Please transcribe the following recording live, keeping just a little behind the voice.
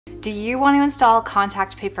Do you want to install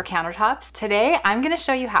contact paper countertops? Today, I'm going to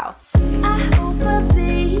show you how. I hope I'll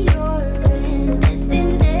be your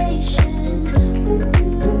destination.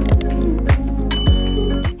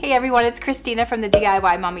 Hey everyone, it's Christina from the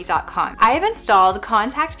DIYmommy.com. I have installed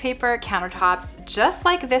contact paper countertops just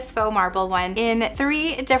like this faux marble one in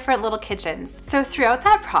 3 different little kitchens. So throughout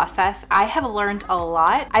that process, I have learned a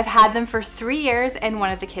lot. I've had them for 3 years in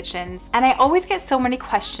one of the kitchens, and I always get so many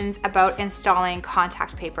questions about installing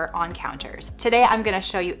contact paper on counters. Today, I'm going to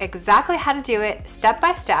show you exactly how to do it step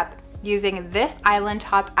by step using this island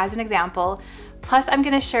top as an example. Plus, I'm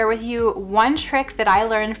going to share with you one trick that I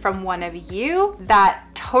learned from one of you that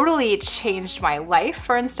totally changed my life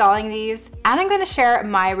for installing these, and I'm going to share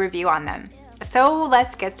my review on them. So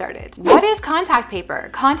let's get started. What is contact paper?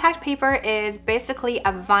 Contact paper is basically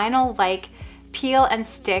a vinyl-like peel and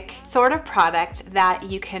stick sort of product that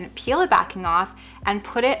you can peel the backing off and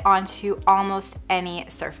put it onto almost any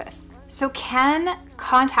surface. So can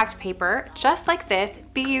contact paper, just like this,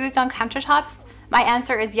 be used on countertops? My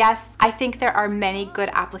answer is yes. I think there are many good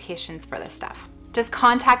applications for this stuff. Does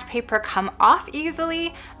contact paper come off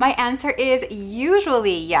easily? My answer is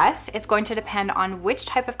usually yes. It's going to depend on which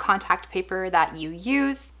type of contact paper that you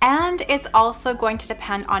use, and it's also going to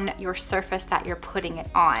depend on your surface that you're putting it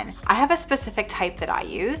on. I have a specific type that I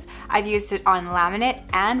use. I've used it on laminate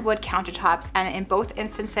and wood countertops, and in both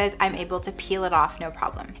instances, I'm able to peel it off no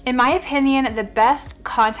problem. In my opinion, the best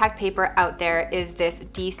contact paper out there is this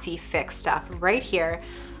DC Fix stuff right here.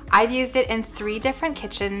 I've used it in 3 different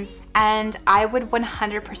kitchens, and I would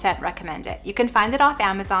 100% recommend it. You can find it off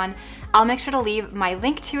Amazon. I'll make sure to leave my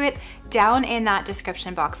link to it down in that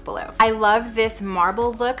description box below. I love this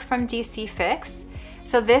marble look from DC Fix.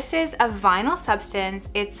 So this is a vinyl substance.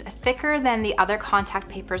 It's thicker than the other contact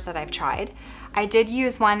papers that I've tried. I did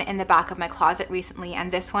use one in the back of my closet recently, and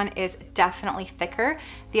this one is definitely thicker.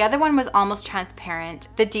 The other one was almost transparent.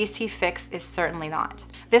 The DC Fix is certainly not.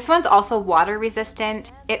 This one's also water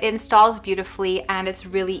resistant. It installs beautifully, and it's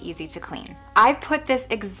really easy to clean. I've put this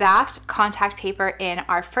exact contact paper in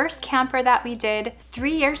our first camper that we did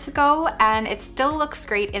 3 years ago, and it still looks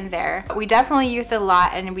great in there. We definitely used it a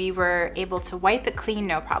lot, and we were able to wipe it clean,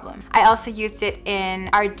 no problem. I also used it in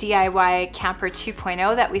our DIY camper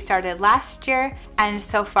 2.0 that we started last year, and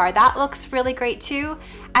so far that looks really great too.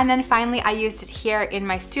 And then finally, I used it here in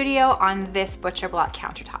my studio on this butcher block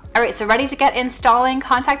countertop. All right, so ready to get installing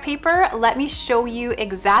contact paper? Let me show you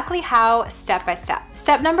exactly how step by step.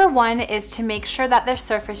 Step number 1 is to make sure that the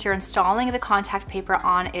surface you're installing the contact paper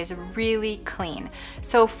on is really clean.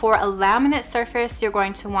 So for a laminate surface, you're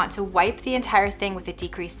going to want to wipe the entire thing with a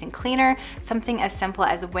degreasing cleaner. Something as simple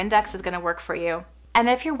as Windex is gonna work for you. And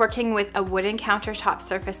if you're working with a wooden countertop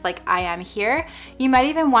surface like I am here, you might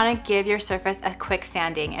even want to give your surface a quick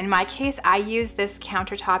sanding. In my case, I use this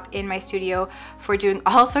countertop in my studio for doing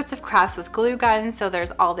all sorts of crafts with glue guns, so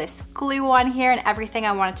there's all this glue on here and everything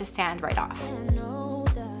I wanted to sand right off.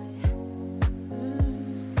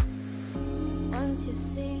 Once you've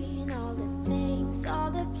seen all the things, all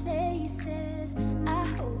the places, I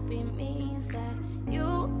hope it means that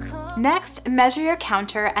you'll come. Next, measure your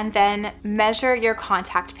counter and then measure your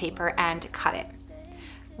contact paper and cut it.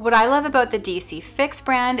 What I love about the DC Fix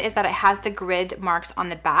brand is that it has the grid marks on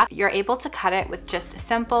the back. You're able to cut it with just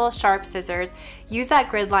simple, sharp scissors. Use that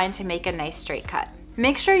grid line to make a nice straight cut.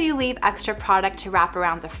 Make sure you leave extra product to wrap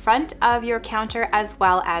around the front of your counter as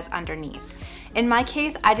well as underneath. In my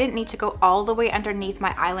case, I didn't need to go all the way underneath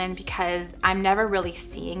my island because I'm never really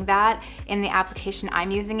seeing that in the application I'm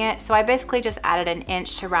using it. So I basically just added an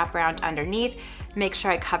inch to wrap around underneath, make sure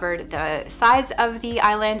I covered the sides of the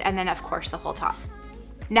island, and then of course the whole top.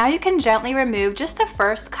 Now you can gently remove just the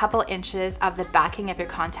first couple inches of the backing of your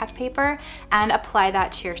contact paper and apply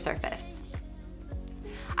that to your surface.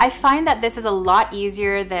 I find that this is a lot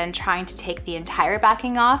easier than trying to take the entire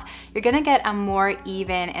backing off. You're gonna get a more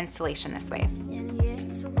even installation this way. And yet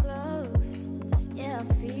so close. Yeah,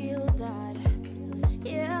 I feel that.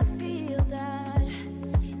 Yeah, I feel that.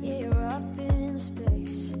 Yeah, you're up in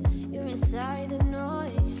space. You're inside the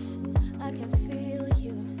noise. I can feel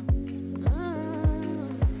you.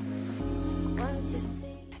 Once you see.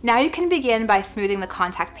 Now you can begin by smoothing the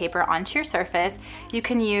contact paper onto your surface. You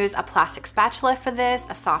can use a plastic spatula for this,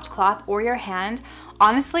 a soft cloth, or your hand.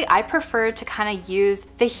 Honestly, I prefer to kind of use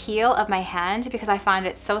the heel of my hand because I find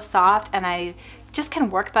it so soft and I just can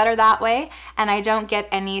work better that way, and I don't get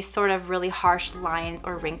any sort of really harsh lines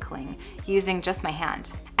or wrinkling using just my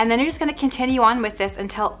hand. And then you're just going to continue on with this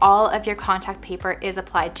until all of your contact paper is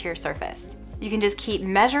applied to your surface. You can just keep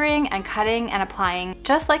measuring and cutting and applying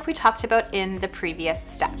just like we talked about in the previous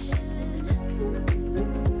steps.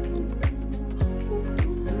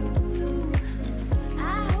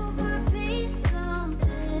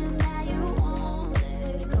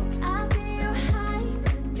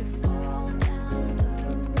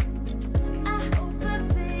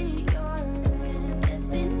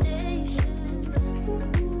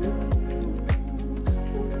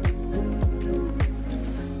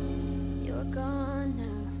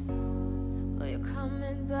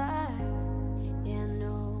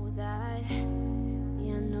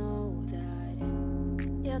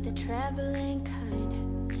 not the traveling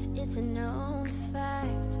kind, it's a known fact.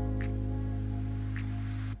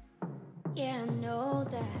 Yeah, I know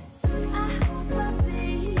that. I hope I'll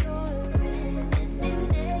be your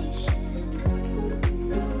destination.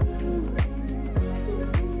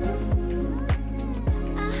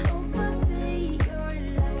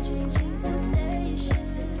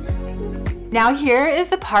 Now here is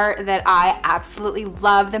the part that I absolutely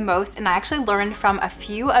love the most, and I actually learned from a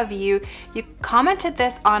few of you. You commented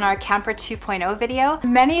this on our Camper 2.0 video.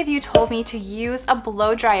 Many of you told me to use a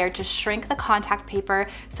blow dryer to shrink the contact paper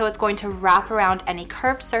so it's going to wrap around any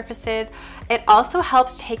curved surfaces. It also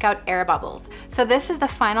helps take out air bubbles. So this is the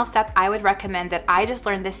final step I would recommend that I just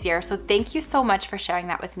learned this year. So thank you so much for sharing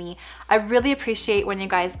that with me. I really appreciate when you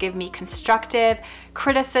guys give me constructive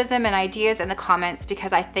criticism and ideas in the comments,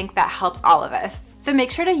 because I think that helps all of us. So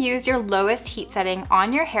make sure to use your lowest heat setting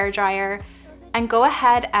on your hairdryer and go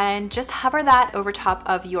ahead and just hover that over top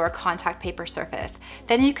of your contact paper surface.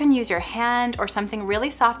 Then you can use your hand or something really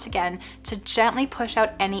soft again to gently push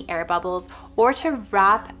out any air bubbles or to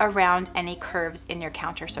wrap around any curves in your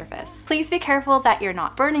counter surface. Please be careful that you're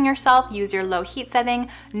not burning yourself. Use your low heat setting.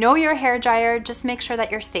 Know your hairdryer. Just make sure that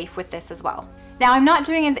you're safe with this as well. Now, I'm not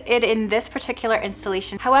doing it in this particular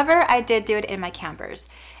installation. However, I did do it in my campers.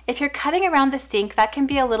 If you're cutting around the sink, that can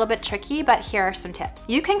be a little bit tricky, but here are some tips.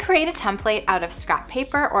 You can create a template out of scrap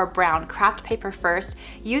paper or brown craft paper first.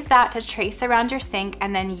 Use that to trace around your sink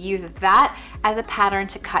and then use that as a pattern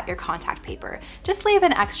to cut your contact paper. Just leave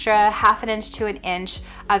an extra 1/2 inch to 1 inch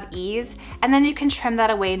of ease, and then you can trim that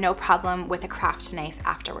away no problem with a craft knife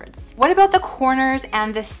afterwards. What about the corners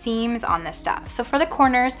and the seams on this stuff? So for the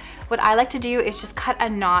corners, what I like to do is just cut a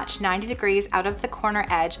notch 90 degrees out of the corner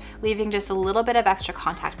edge, leaving just a little bit of extra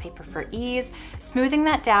contact paper for ease, smoothing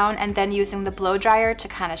that down, and then using the blow dryer to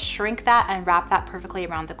kind of shrink that and wrap that perfectly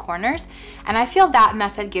around the corners. And I feel that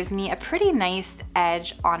method gives me a pretty nice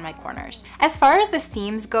edge on my corners. As far as the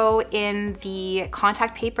seams go in the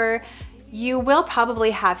contact paper, you will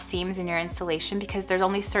probably have seams in your installation because there's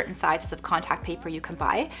only certain sizes of contact paper you can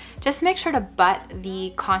buy. Just make sure to butt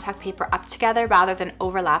the contact paper up together rather than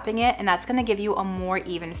overlapping it, and that's gonna give you a more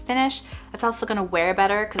even finish. That's also gonna wear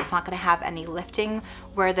better because it's not gonna have any lifting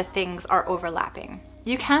where the things are overlapping.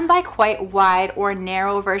 You can buy quite wide or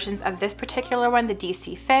narrow versions of this particular one, the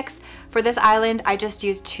DC Fix. For this island, I just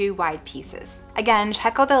used 2 wide pieces. Again,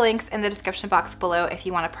 check out the links in the description box below if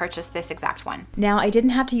you want to purchase this exact one. Now, I didn't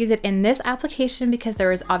have to use it in this application because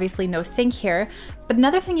there is obviously no sink here, but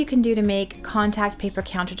another thing you can do to make contact paper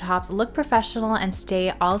countertops look professional and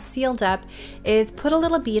stay all sealed up is put a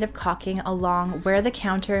little bead of caulking along where the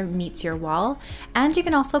counter meets your wall, and you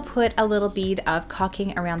can also put a little bead of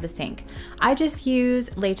caulking around the sink. I just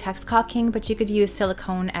use latex caulking, but you could use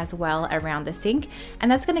silicone as well around the sink, and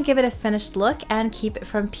that's going to give it a finished look and keep it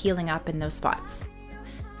from peeling up in those spots.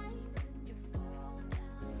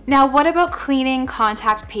 Now, what about cleaning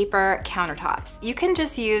contact paper countertops? You can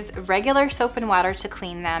just use regular soap and water to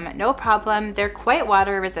clean them, no problem. They're quite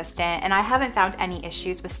water resistant, and I haven't found any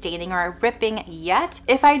issues with staining or ripping yet.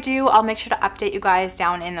 If I do, I'll make sure to update you guys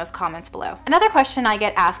down in those comments below. Another question I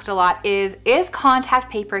get asked a lot is contact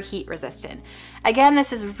paper heat resistant? Again,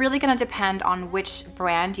 this is really going to depend on which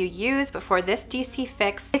brand you use, but for this DC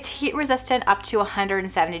Fix, it's heat resistant up to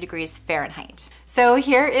 170 degrees Fahrenheit. So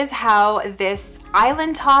here is how this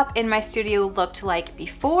island top in my studio looked like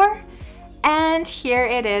before, and here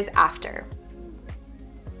it is after.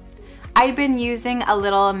 I'd been using a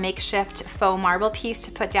little makeshift faux marble piece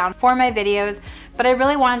to put down for my videos, but I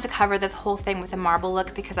really wanted to cover this whole thing with a marble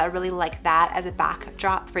look because I really like that as a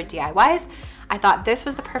backdrop for DIYs. I thought this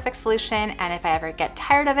was the perfect solution, and if I ever get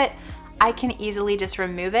tired of it, I can easily just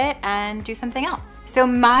remove it and do something else. So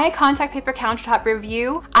my contact paper countertop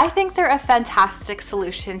review, I think they're a fantastic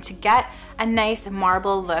solution to get a nice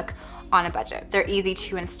marble look on a budget. They're easy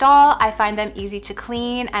to install, I find them easy to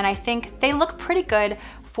clean, and I think they look pretty good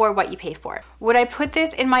for what you pay for. Would I put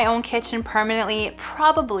this in my own kitchen permanently?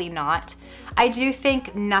 Probably not. I do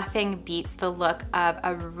think nothing beats the look of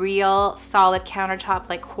a real solid countertop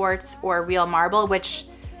like quartz or real marble, which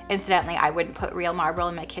incidentally, I wouldn't put real marble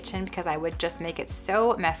in my kitchen because I would just make it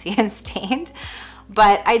so messy and stained.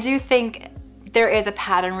 But I do think there is a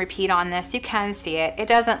pattern repeat on this. You can see it. It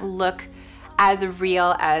doesn't look as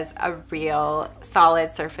real as a real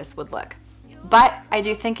solid surface would look. but I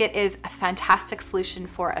do think it is a fantastic solution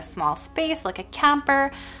for a small space like a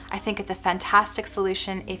camper. I think it's a fantastic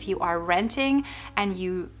solution if you are renting and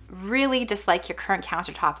you really dislike your current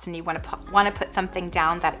countertops and you want to put something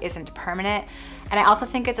down that isn't permanent. And I also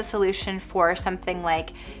think it's a solution for something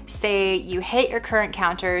like, say you hate your current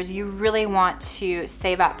counters, you really want to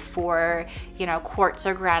save up for, you know, quartz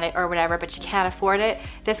or granite or whatever, but you can't afford it.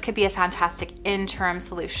 This could be a fantastic interim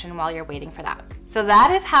solution while you're waiting for that. So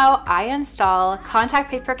that is how I install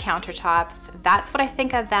contact paper countertops. That's what I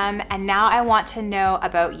think of them. And now I want to know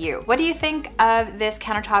about you. What do you think of this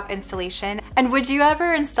countertop installation? And would you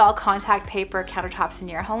ever install contact paper countertops in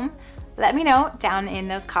your home? Let me know down in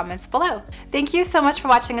those comments below. Thank you so much for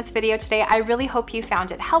watching this video today. I really hope you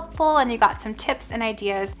found it helpful and you got some tips and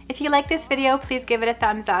ideas. If you like this video, please give it a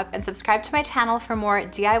thumbs up and subscribe to my channel for more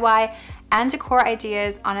DIY and decor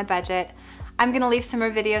ideas on a budget. I'm gonna leave some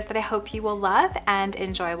more videos that I hope you will love and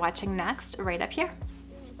enjoy watching next right up here.